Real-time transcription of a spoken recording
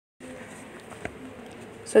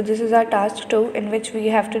So this is our task 2, in which we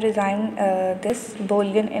have to design this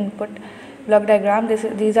Boolean input block diagram.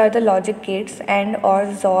 These are the logic gates: AND, OR,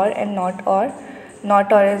 XOR, and NOT OR.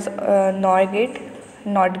 NOT OR is NOR gate,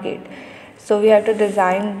 NOT gate. So we have to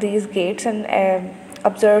design these gates and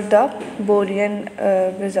observe the Boolean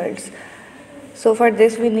results. So for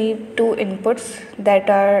this we need two inputs, that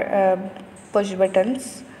are push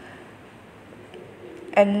buttons,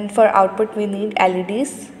 and for output we need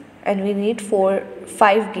LEDs, and we need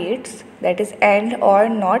 5 gates, that is AND, OR,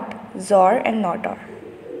 NOT, XOR, and NOT OR.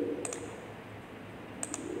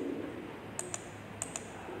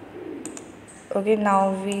 Okay,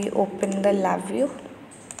 now we open the lab view.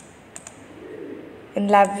 In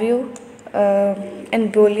lab view,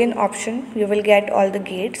 in Boolean option, you will get all the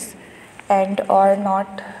gates, AND, OR,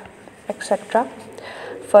 NOT, etc.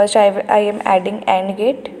 First, I am adding AND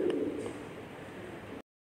gate.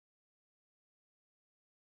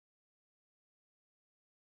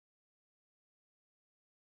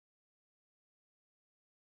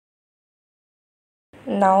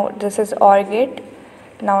 Now this is OR gate.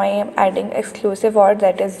 Now I am adding exclusive OR,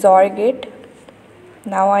 that is XOR gate.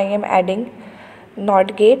 Now I am adding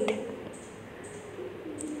NOT gate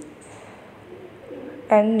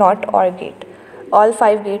and NOT OR gate. All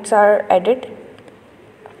 5 gates are added.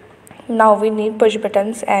 Now we need push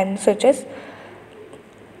buttons and switches.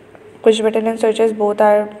 Push button and switches both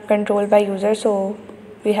are controlled by user, so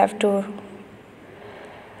we have to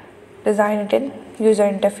design it in user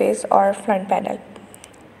interface or front panel.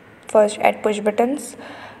 First, add push buttons.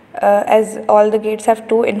 As all the gates have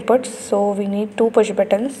 2 inputs, so we need 2 push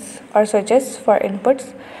buttons or switches for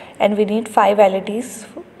inputs, and we need 5 LEDs,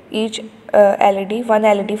 each LED, 1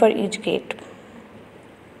 LED for each gate.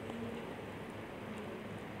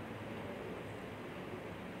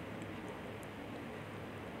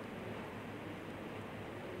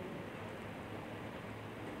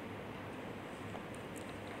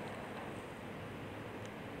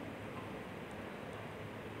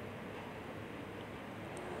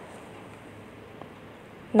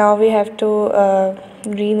 Now we have to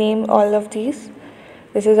rename all of these.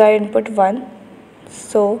 This is our input 1,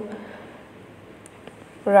 so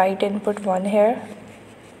write input 1 here.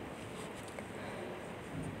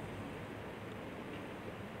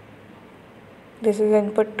 This is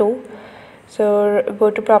input 2, so go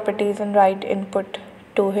to properties and write input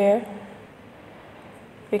 2 here.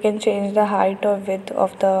 We can change the height or width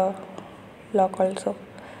of the block also.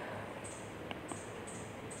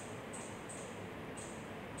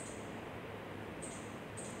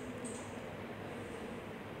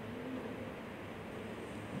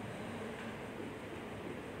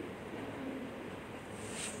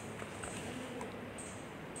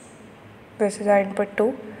 This is our input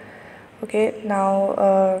 2. Okay,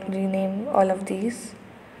 now rename all of these.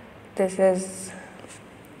 This is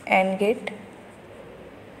AND gate.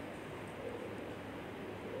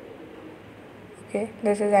 Okay,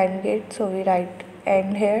 this is AND gate, so we write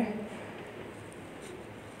AND here.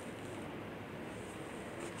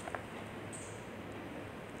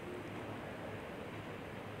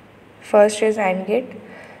 First is AND gate,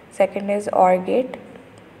 second is OR gate,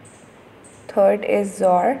 third is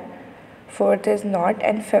XOR, fourth is NOT,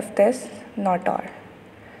 and fifth is NOT OR.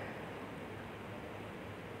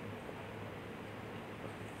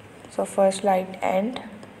 So first write AND,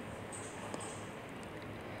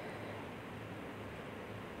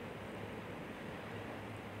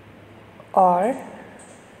 OR,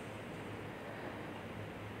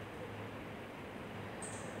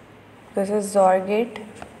 this is XOR gate,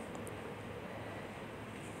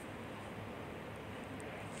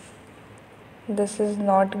 this is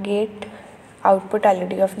NOT gate, output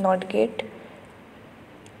LED of NOT gate,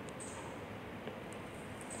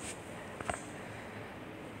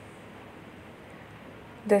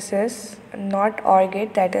 this is NOT OR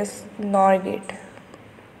gate, that is NOR gate.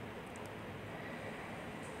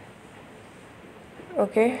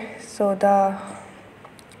 Okay, so the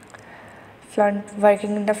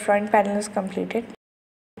working in the front panel is completed.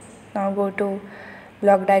 Now go to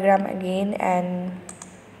block diagram again and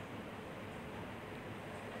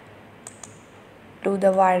do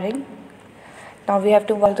the wiring. Now we have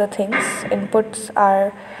to work the things. Inputs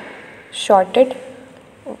are shorted.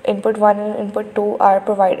 Input 1 and input 2 are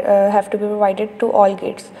have to be provided to all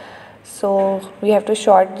gates. So we have to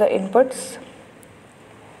short the inputs,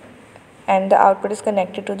 and the output is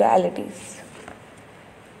connected to the LEDs.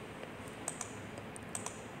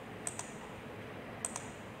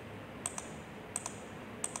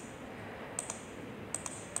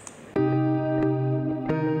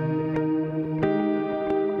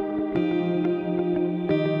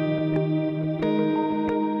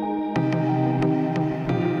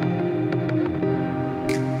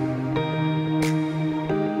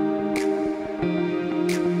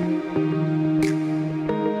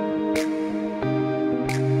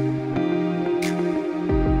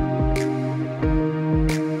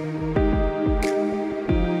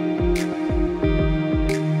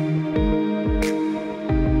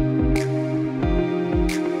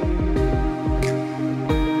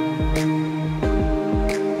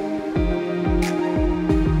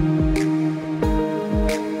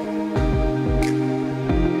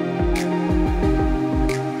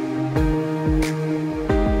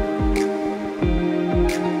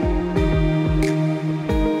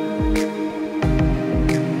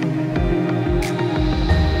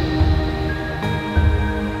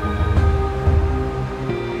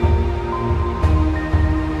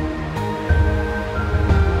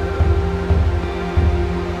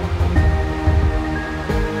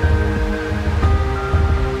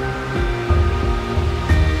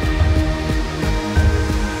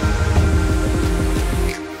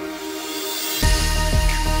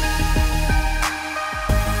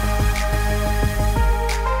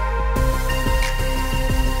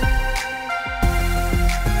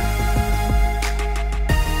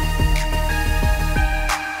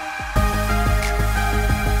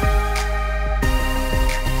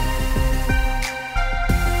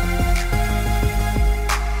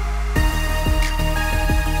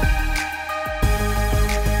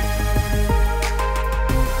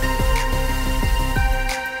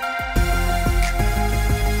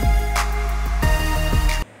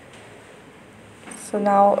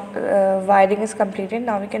 now wiring is completed.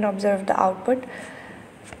 Now we can observe the output.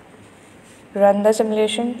 Run the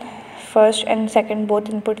simulation. First and second both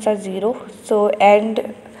inputs are 0, so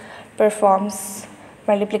AND performs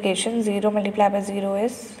multiplication. 0 multiplied by 0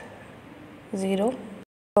 is 0.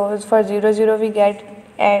 So for 0 0 we get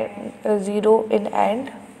 0 in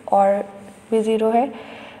AND, or भी 0 है.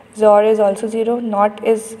 XOR is also 0. NOT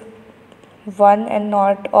is 1 and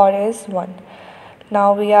NOT OR is 1.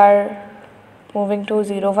 Now we are moving to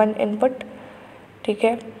 0 1 input. ठीक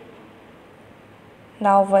है.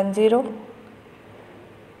 Now 1 0.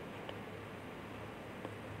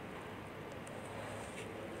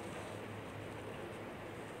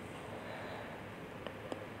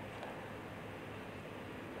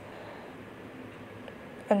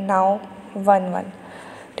 And now 1 1.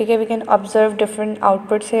 Okay, we can observe different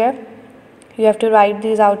outputs here. You have to write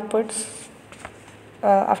these outputs.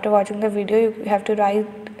 After watching the video, you have to write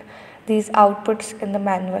these outputs in the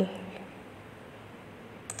manual.